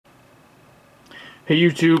Hey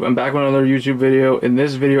YouTube, I'm back with another YouTube video. In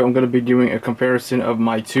this video, I'm going to be doing a comparison of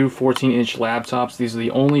my two 14-inch laptops. These are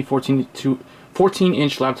the only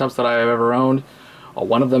 14-inch laptops that I have ever owned.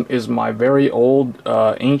 One of them is my very old,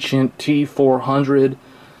 ancient T400.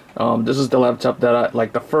 This is the laptop that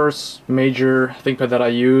like the first major ThinkPad that I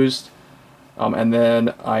used. And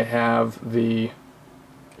then I have the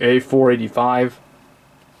A485,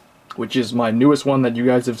 which is my newest one that you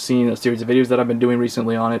guys have seen a series of videos that I've been doing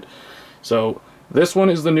recently on it. So this one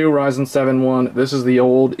is the new Ryzen 7 one. This is the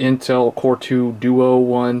old Intel Core 2 Duo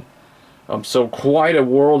one. So quite a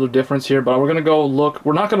world of difference here, but we're going to go look.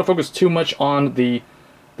 We're not going to focus too much on the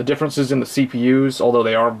differences in the CPUs, although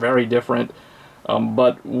they are very different.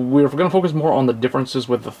 But we're going to focus more on the differences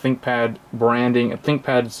with the ThinkPad branding and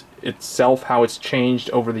ThinkPad itself, how it's changed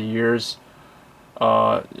over the years.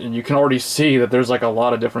 And you can already see that there's like a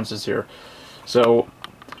lot of differences here. So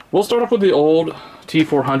we'll start off with the old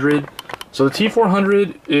T400. So the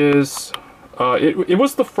T400 is, it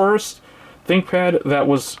was the first ThinkPad that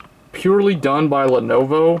was purely done by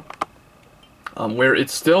Lenovo, where it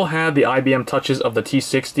still had the IBM touches of the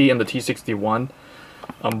T60 and the T61,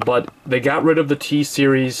 but they got rid of the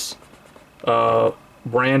T-series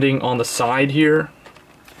branding on the side here.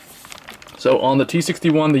 So on the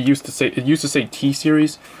T61, it used to say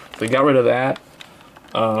T-series. They got rid of that.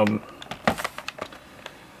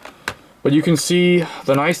 But you can see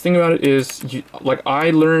the nice thing about it is, like,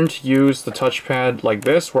 I learned to use the touchpad like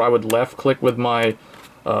this, where I would left click with my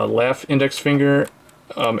left index finger,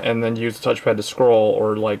 and then use the touchpad to scroll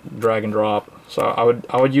or like drag and drop. So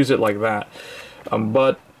I would use it like that.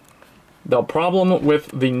 But the problem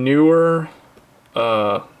with the newer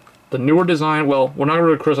design, well, we're not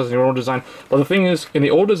going to criticize the newer design, but the thing is, in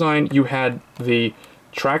the old design, you had the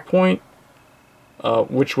track point,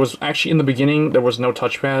 which was actually in the beginning, there was no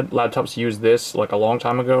touchpad. Laptops used this like a long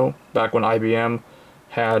time ago, back when IBM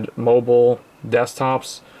had mobile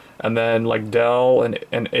desktops, and then like Dell and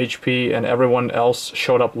HP and everyone else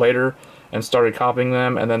showed up later and started copying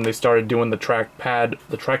them, and then they started doing the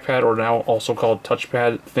trackpad, or now also called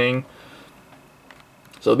touchpad thing.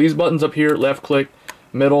 So these buttons up here, left click,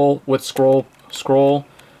 middle with scroll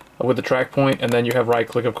with the track point, and then you have right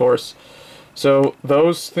click, of course. So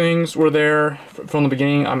those things were there from the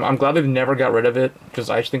beginning. I'm glad they've never got rid of it, because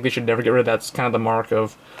I think they should never get rid of that. That's kind of the mark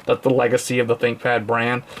of, that's the legacy of the ThinkPad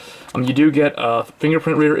brand. You do get a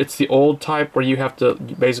Fingerprint Reader. It's the old type where you have to,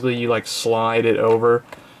 basically you like slide it over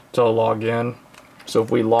to log in. So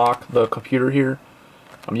if we lock the computer here,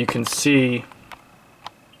 you can see,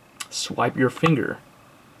 swipe your finger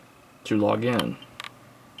to log in.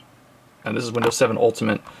 And this is Windows 7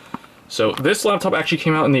 Ultimate. So this laptop actually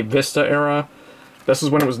came out in the Vista era. This is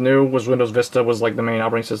when it was new, was Windows Vista was like the main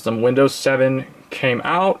operating system. Windows 7 came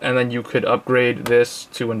out, and then you could upgrade this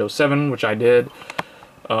to Windows 7, which I did.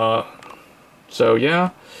 So yeah,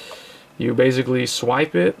 you basically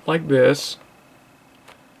swipe it like this,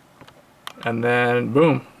 and then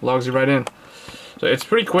boom, logs you right in. So it's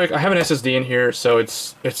pretty quick. I have an SSD in here, so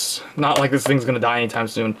it's not like this thing's gonna die anytime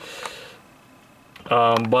soon.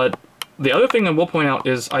 But the other thing I will point out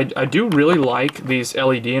is I do really like these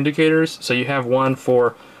LED indicators. So you have one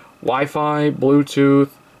for Wi-Fi, Bluetooth,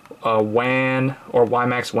 WAN, or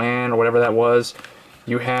WiMAX WAN, or whatever that was.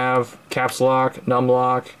 You have caps lock, num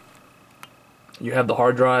lock. You have the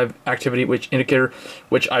hard drive activity indicator,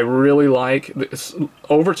 which I really like.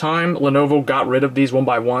 Over time, Lenovo got rid of these one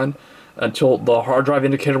by one until the hard drive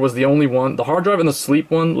indicator was the only one. The hard drive and the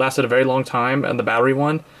sleep one lasted a very long time, and the battery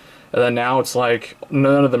one. And then now it's like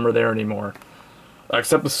none of them are there anymore,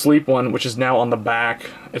 except the sleep one, which is now on the back.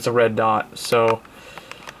 It's a red dot. So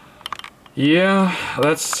yeah,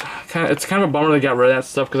 it's kind of a bummer they got rid of that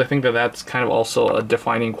stuff, because I think that that's kind of also a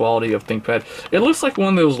defining quality of ThinkPad. It looks like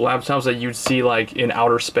one of those laptops that you'd see like in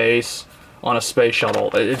outer space on a space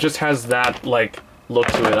shuttle. It just has that like look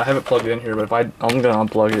to it. I have it plugged in here, but I'm gonna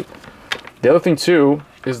unplug it. The other thing too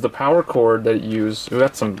is the power cord that it used. Ooh,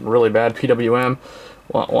 that's some really bad PWM.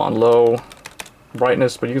 On low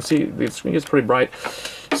brightness, but you can see the screen is pretty bright.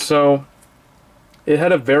 So it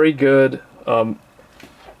had a very good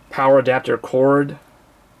power adapter cord.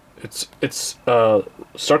 It's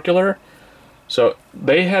circular. So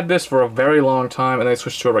they had this for a very long time, and they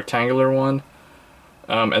switched to a rectangular one,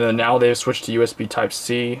 and then now they've switched to USB Type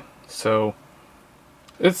C. So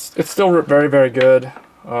it's still very, very good.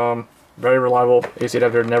 Very reliable AC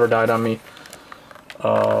adapter, never died on me.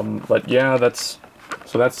 But yeah, that's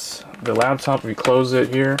the laptop. If we close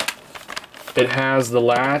it here, it has the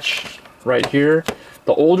latch right here.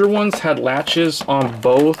 The older ones had latches on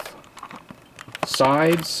both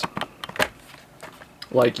sides.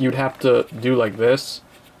 Like, you'd have to do like this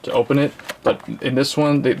to open it. But in this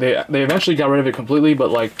one, they eventually got rid of it completely,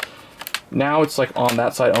 but like now it's like on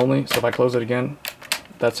that side only. So if I close it again,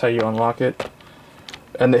 that's how you unlock it.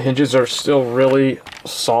 And the hinges are still really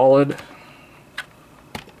solid.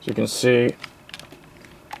 As you can see,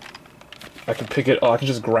 I can pick it up, I can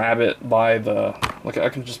just grab it by the, like I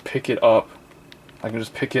can just pick it up. I can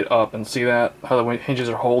just pick it up and see that, how the hinges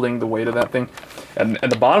are holding the weight of that thing. And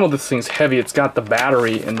the bottom of this thing's heavy. It's got the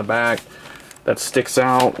battery in the back that sticks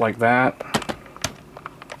out like that.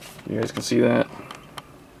 You guys can see that.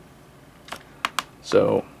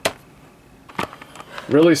 So,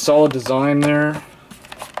 really solid design there.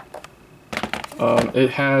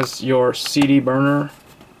 It has your CD burner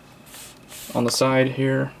on the side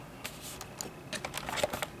here.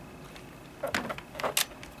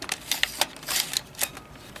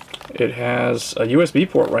 It has a USB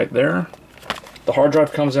port right there. The hard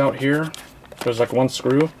drive comes out here. There's like one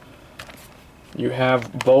screw. You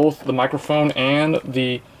have both the microphone and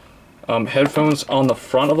the headphones on the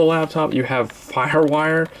front of the laptop. You have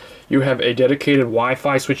FireWire. You have a dedicated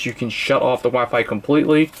Wi-Fi switch. You can shut off the Wi-Fi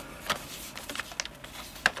completely.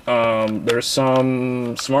 There's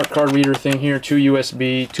some smart card reader thing here. 2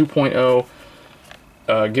 USB, 2.0.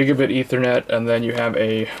 Gigabit Ethernet, and then you have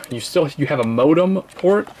you have a modem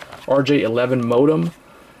port, RJ11 modem,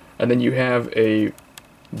 and then you have a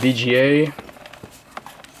VGA,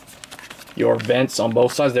 your vents on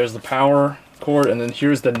both sides. There's the power cord, and then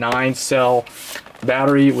here's the 9-cell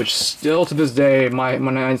battery, which still to this day my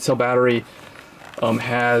 9-cell battery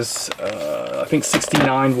has I think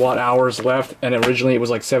 69 watt hours left, and originally it was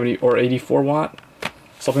like 70 or 84 watt,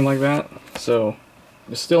 something like that. So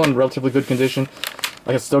it's still in relatively good condition.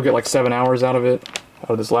 I can still get like 7 hours out of it, out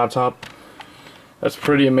of this laptop. That's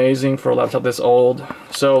pretty amazing for a laptop this old.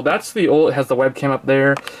 So that's the old, it has the webcam up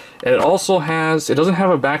there. And it also has, it doesn't have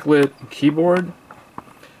a backlit keyboard,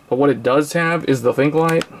 but what it does have is the Think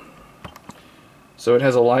light. So it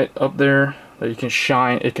has a light up there that you can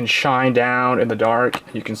shine, it can shine down in the dark.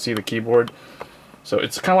 You can see the keyboard. So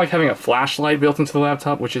it's kind of like having a flashlight built into the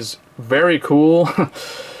laptop, which is very cool.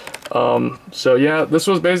 So yeah, this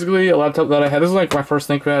was basically a laptop that I had. This is like my first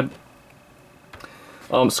ThinkPad.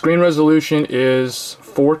 Screen resolution is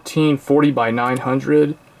 1440 by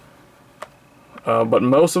 900, but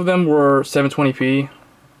most of them were 720p.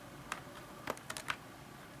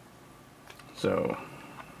 So,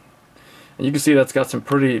 and you can see that's got some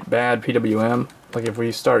pretty bad PWM. Like if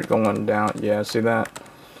we start going down, yeah, see that?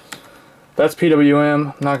 That's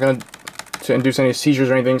PWM. Not gonna to induce any seizures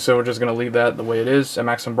or anything, so we're just going to leave that the way it is at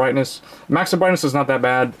maximum brightness. Maximum brightness is not that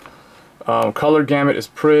bad. Color gamut is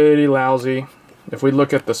pretty lousy. If we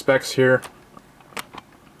look at the specs here,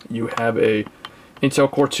 you have a Intel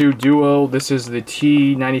Core 2 Duo. This is the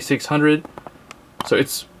T9600. So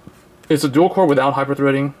it's a dual core without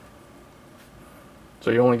hyperthreading. So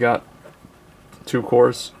you only got 2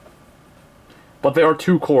 cores. But they are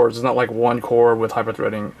 2 cores. It's not like 1 core with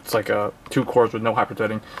hyperthreading. It's like 2 cores with no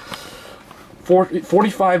hyperthreading.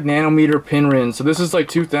 45 nanometer pin rin. So this is like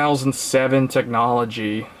 2007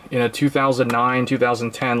 technology in a 2009,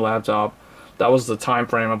 2010 laptop. That was the time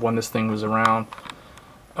frame of when this thing was around.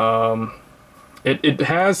 It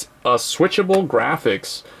has a switchable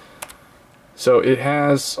graphics. So it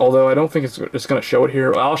has, although I don't think it's going to show it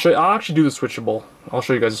here. I'll actually do the switchable. I'll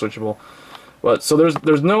show you guys the switchable. But so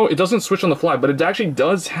there's no, it doesn't switch on the fly, but it actually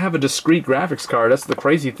does have a discrete graphics card. That's the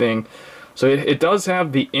crazy thing. So it does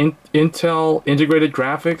have the Intel integrated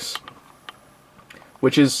graphics,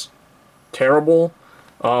 which is terrible.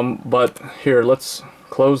 But here, let's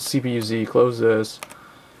close CPU-Z, close this.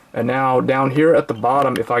 And now down here at the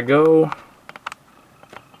bottom, if I go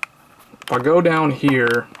down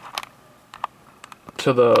here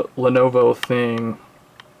to the Lenovo thing,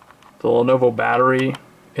 the Lenovo battery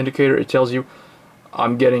indicator, it tells you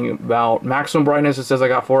I'm getting about maximum brightness. It says I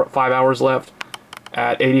got 5 hours left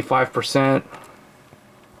at 85%.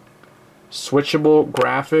 Switchable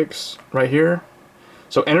graphics right here.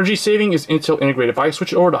 So energy saving is Intel integrated. If I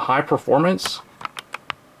switch over to high performance,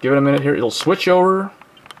 give it a minute here, it'll switch over,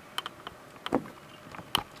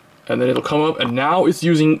 and then it'll come up, and now it's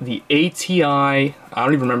using the ATI, I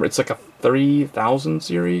don't even remember, it's like a 3000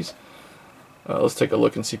 series. Let's take a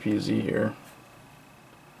look in CPU-Z here.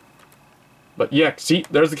 But yeah, see,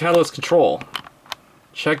 there's the catalyst control.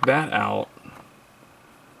 Check that out.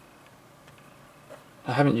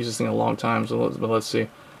 I haven't used this thing in a long time, so let's see.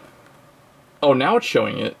 Oh, now it's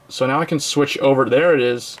showing it. So now I can switch over. There it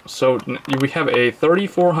is. So we have a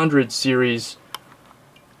 3400 series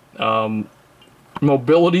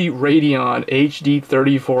Mobility Radeon HD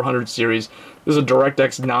 3400 series. This is a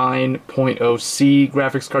DirectX 9.0C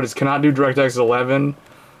graphics card. It cannot do DirectX 11.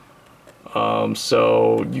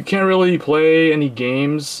 So you can't really play any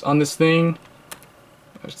games on this thing.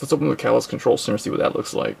 Let's open the Catalyst control center and see what that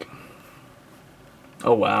looks like.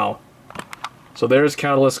 Oh wow. So there's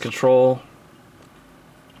Catalyst control.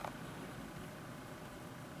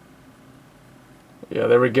 Yeah,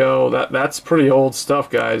 there we go. That's pretty old stuff,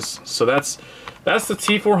 guys. So that's the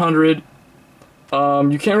T400.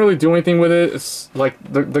 You can't really do anything with it. It's like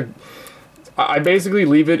I basically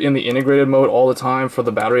leave it in the integrated mode all the time for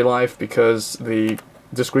the battery life, because the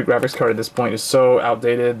discrete graphics card at this point is so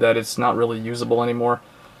outdated that it's not really usable anymore.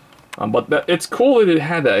 But it's cool that it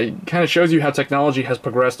had that. It kind of shows you how technology has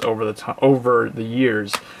progressed over the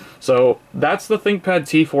years. So that's the Thinkpad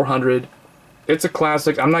T400. It's a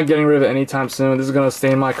classic. I'm not getting rid of it anytime soon. This is going to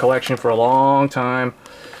stay in my collection for a long time.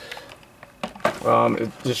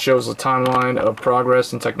 It just shows the timeline of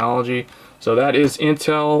progress in technology. So that is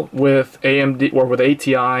Intel with AMD or with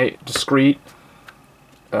ATI discrete.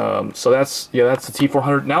 So that's the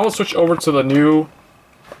T400. Now let's switch over to the new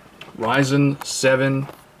Ryzen 7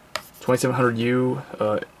 2700U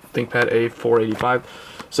ThinkPad A485.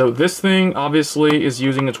 So this thing obviously is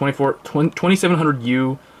using a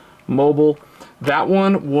 2700U mobile. That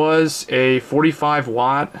one was a 45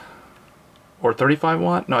 watt or 35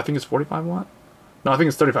 watt. No, I think it's 45 watt. No, I think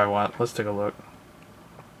it's 35 watt. Let's take a look.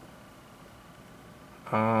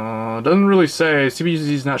 Doesn't really say. CPU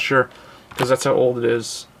is not sure, because that's how old it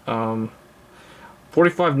is. 45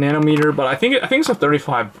 nanometer, but I think it's a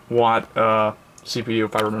 35 watt CPU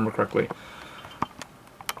if I remember correctly.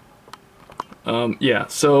 Yeah.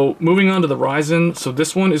 So moving on to the Ryzen. So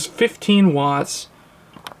this one is 15 watts.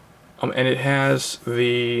 And it has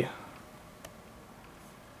the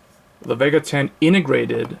Vega 10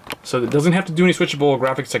 integrated, so it doesn't have to do any switchable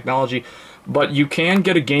graphics technology, but you can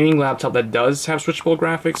get a gaming laptop that does have switchable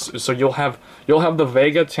graphics. So you'll have the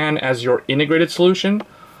Vega 10 as your integrated solution,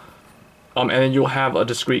 and then you'll have a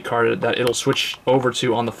discrete card that it'll switch over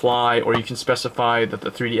to on the fly, or you can specify that the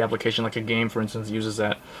 3D application, like a game for instance, uses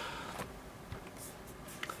that.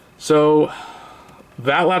 So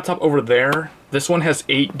that laptop over there, this one has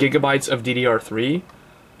 8 gigabytes of DDR3.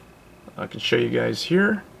 I can show you guys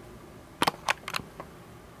here.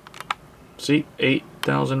 See,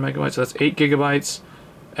 8,000 megabytes. So that's 8 gigabytes,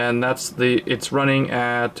 and it's running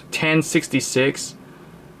at 1066.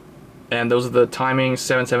 And those are the timings,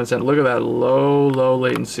 777. Look at that low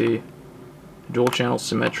latency, dual channel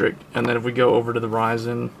symmetric. And then if we go over to the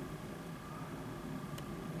Ryzen,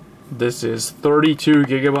 this is 32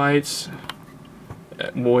 gigabytes.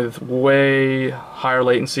 With way higher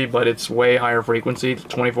latency, but it's way higher frequency,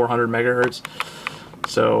 2400 megahertz.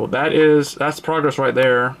 So that's progress right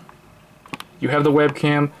there. You have the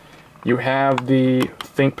webcam, you have the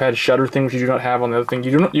ThinkPad shutter thing, which you do not have on the other thing.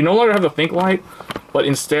 You no longer have the ThinkLight, but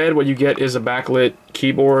instead what you get is a backlit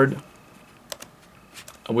keyboard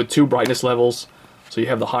with 2 brightness levels. So you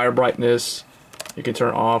have the higher brightness, you can turn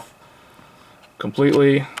it off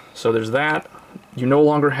completely. So there's that. You no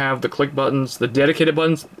longer have the click buttons. The dedicated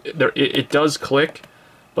buttons, it does click,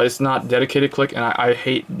 but it's not dedicated click, and I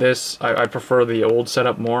hate this. I prefer the old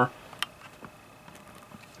setup more.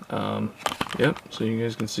 Yep, so you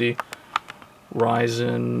guys can see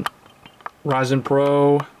Ryzen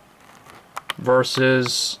Pro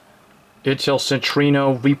versus Intel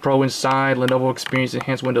Centrino vPro inside, Lenovo Experience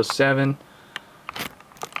Enhanced Windows 7.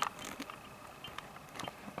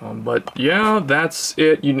 But yeah, that's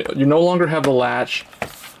it. You no longer have the latch.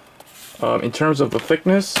 In terms of the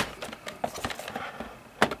thickness,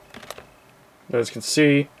 as you can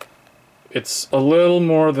see, it's a little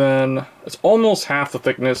more than, it's almost half the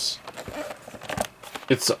thickness.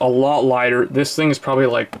 It's a lot lighter. This thing is probably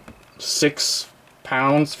like 6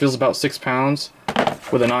 pounds, feels about 6 pounds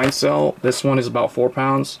with a 9 cell. This one is about 4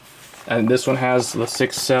 pounds, and this one has the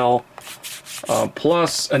 6 cell.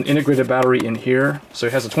 Plus an integrated battery in here. So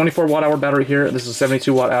it has a 24 watt hour battery here. This is a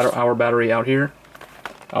 72 watt hour battery out here.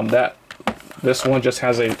 This one just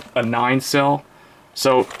has a 9 cell.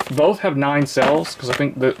 So both have 9 cells, because I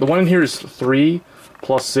think the one in here is 3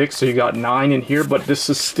 plus 6, so you got 9 in here, but this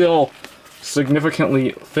is still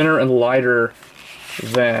significantly thinner and lighter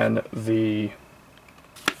than the,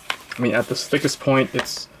 I mean, at this thickest point,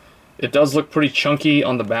 it does look pretty chunky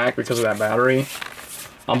on the back because of that battery.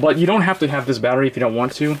 But you don't have to have this battery if you don't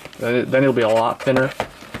want to. Then it'll be a lot thinner.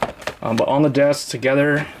 But on the desk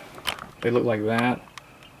together, they look like that.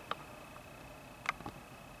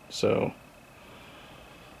 So,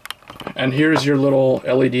 and here's your little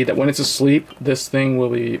LED that when it's asleep, this thing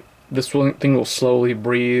will slowly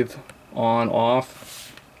breathe on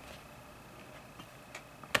off.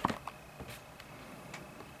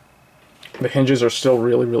 The hinges are still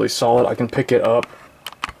really solid. I can pick it up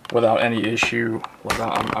without any issue. Like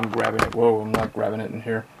I'm grabbing it. Whoa, I'm not grabbing it in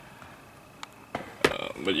here.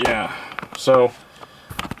 But yeah, so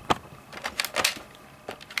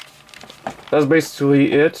that's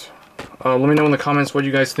basically it. Let me know in the comments what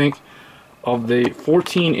you guys think of the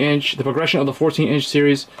 14-inch, the progression of the 14-inch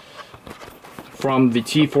series from the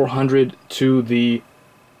T400 to the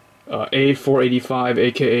A485,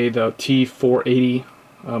 aka the T480,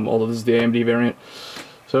 although this is the AMD variant.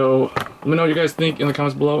 So let me know what you guys think in the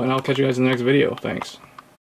comments below, and I'll catch you guys in the next video. Thanks.